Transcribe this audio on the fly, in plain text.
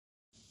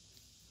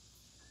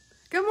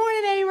Good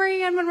morning,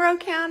 Amory and Monroe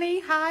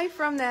County. Hi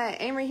from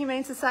the Amory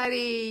Humane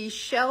Society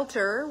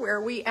shelter, where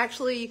we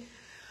actually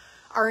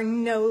are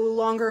no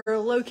longer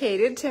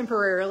located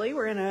temporarily.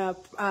 We're in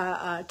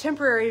a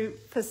temporary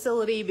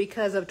facility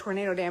because of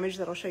tornado damage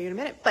that I'll show you in a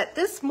minute. But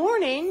this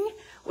morning,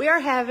 we are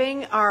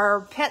having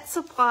our pet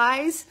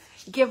supplies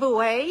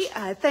giveaway,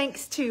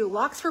 thanks to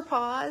Locks for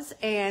Paws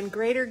and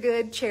Greater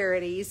Good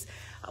Charities.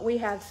 We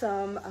have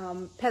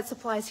some pet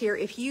supplies here.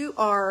 If you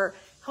are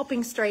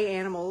helping stray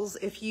animals,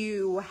 if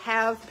you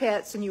have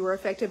pets and you were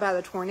affected by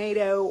the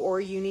tornado,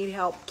 or you need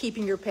help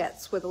keeping your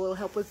pets with a little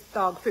help with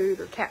dog food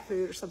or cat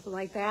food or something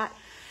like that,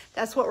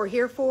 that's what we're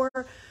here for.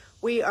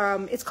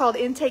 It's called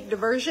intake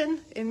diversion.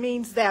 It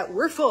means that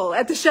we're full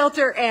at the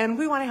shelter and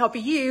we want to help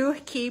you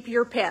keep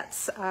your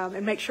pets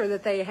and make sure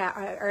that they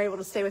are able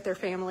to stay with their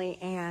family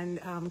and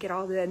get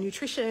all the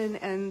nutrition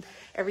and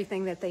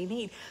everything that they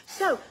need.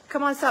 So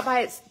come on, stop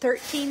by. It's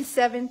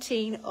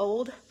 1317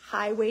 Old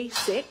Highway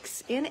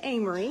 6 in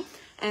Amory,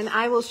 and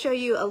I will show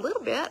you a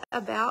little bit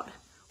about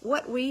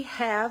what we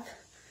have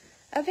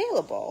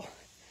available.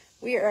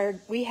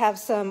 We have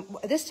some,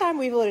 this time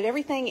we've loaded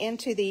everything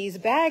into these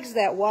bags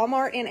that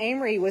Walmart in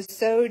Amory was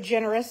so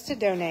generous to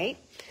donate.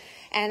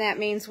 And that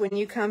means when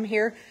you come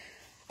here,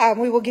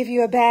 we will give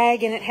you a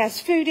bag and it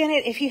has food in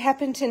it. If you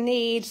happen to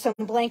need some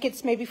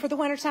blankets, maybe for the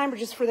wintertime or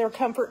just for their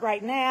comfort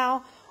right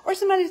now, or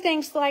some other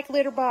things like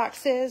litter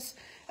boxes.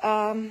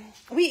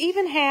 We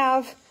even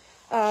have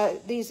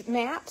these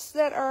mats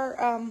that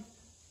are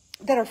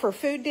for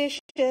food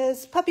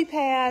dishes, puppy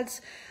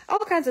pads, all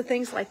kinds of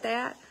things like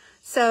that.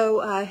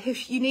 So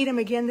if you need them,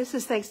 again, this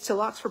is thanks to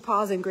Locks for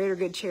Paws and Greater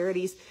Good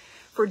Charities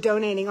for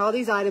donating all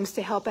these items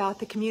to help out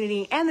the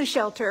community and the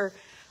shelter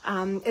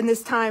in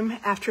this time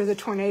after the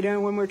tornado,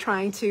 when we're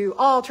trying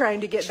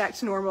to get back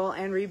to normal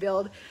and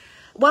rebuild.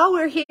 While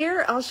we're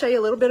here, I'll show you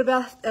a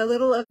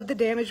little of the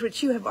damage,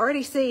 which you have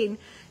already seen.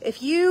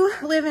 If you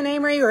live in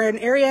Amory or an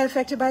area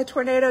affected by a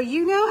tornado,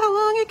 you know how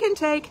long it can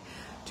take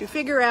to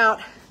figure out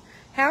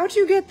how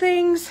to get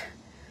things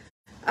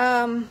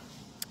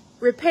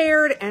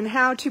repaired and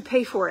how to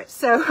pay for it.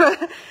 So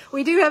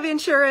we do have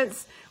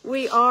insurance.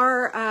 We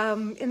are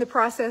in the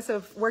process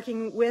of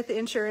working with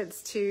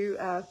insurance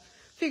to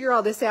figure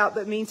all this out,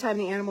 but meantime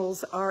the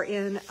animals are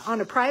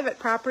on a private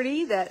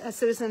property that a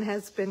citizen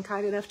has been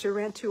kind enough to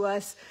rent to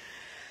us,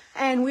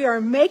 and we are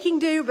making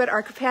do, but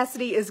our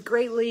capacity is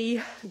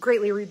greatly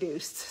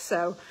reduced.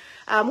 So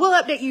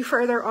we'll update you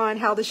further on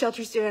how the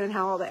shelter's doing and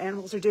how all the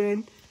animals are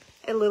doing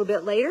a little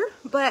bit later.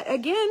 But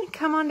again,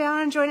 come on down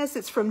and join us.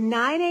 It's from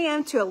 9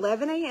 a.m. to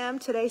 11 a.m.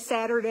 today,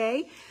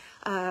 Saturday.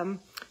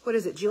 What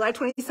is it, July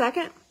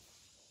 22nd?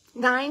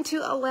 9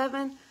 to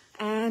 11,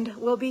 and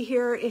we'll be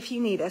here if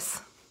you need us.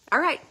 All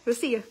right, we'll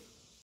see you.